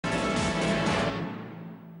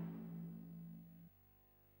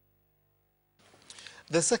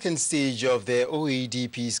The second stage of the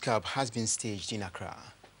OAD Peace Cup has been staged in Accra.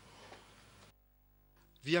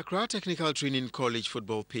 The Accra Technical Training College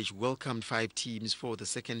football pitch welcomed 5 teams for the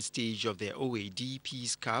second stage of the OAD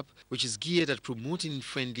Peace Cup, which is geared at promoting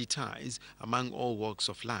friendly ties among all walks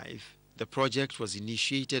of life. The project was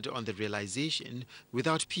initiated on the realization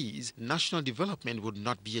without peace, national development would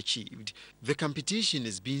not be achieved. The competition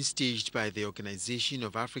is being staged by the Organization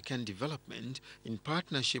of African Development in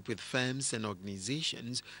partnership with firms and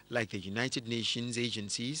organizations like the United Nations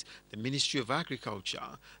agencies, the Ministry of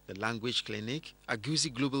Agriculture, the Language Clinic,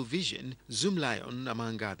 Agusi Global Vision, Zoom Lion,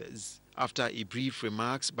 among others. After a brief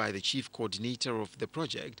remarks by the chief coordinator of the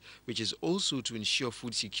project, which is also to ensure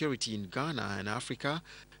food security in Ghana and Africa,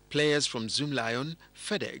 players from Zoom Lion,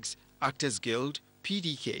 FedEx, Actors Guild,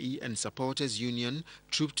 PDK and Supporters Union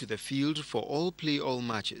trooped to the field for all-play-all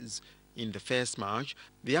matches. In the first match,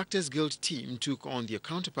 the Actors Guild team took on their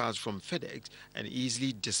counterparts from FedEx and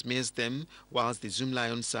easily dismissed them, whilst the Zoom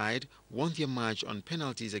Lion side won their match on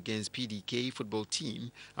penalties against PDK football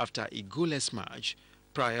team after a goalless match.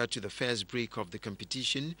 Prior to the first break of the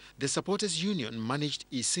competition, the Supporters Union managed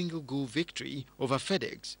a single-goal victory over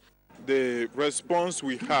FedEx. The response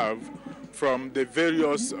we have from the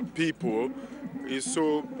various people is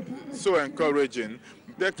so encouraging.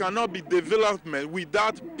 There cannot be development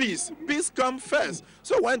without peace. Peace comes first.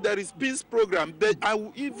 So when there is peace program, I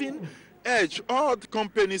will even urge all the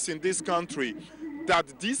companies in this country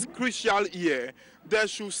that this crucial year, they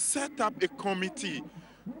should set up a committee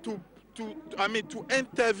to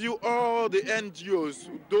interview all the NGOs,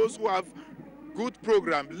 those who have good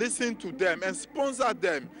program, listen to them and sponsor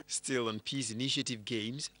them. Still on Peace Initiative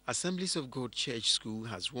Games, Assemblies of God Church School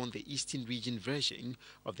has won the Eastern Region version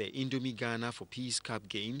of the Indomie Ghana for Peace Cup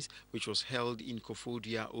Games, which was held in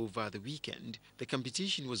Kofodia over the weekend. The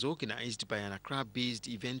competition was organized by an Accra-based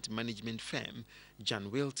event management firm,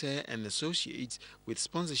 Jan Wilter and Associates, with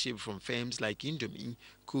sponsorship from firms like Indomie,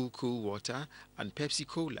 Cool Water and Pepsi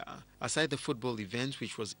Cola. Aside the football event,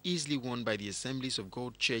 which was easily won by the Assemblies of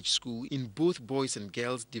God Church School in both boys and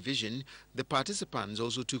girls division, the participants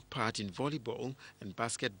also took part in volleyball and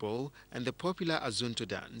basketball and the popular Azonto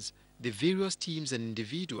dance. The various teams and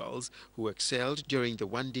individuals who excelled during the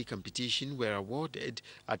one-day competition were awarded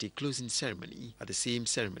at a closing ceremony. At the same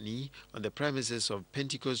ceremony, on the premises of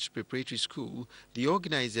Pentecost Preparatory School, the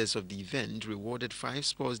organizers of the event rewarded 5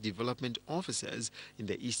 sports development officers in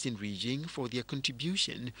the Eastern region for their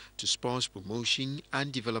contribution to sports promotion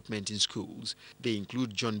and development in schools. They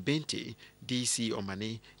include John Bente, DC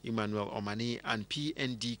Omane, Emmanuel Omane, and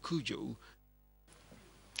PND Kujo.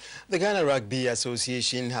 The Ghana Rugby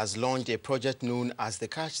Association has launched a project known as the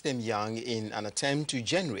Catch Them Young in an attempt to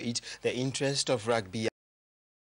generate the interest of rugby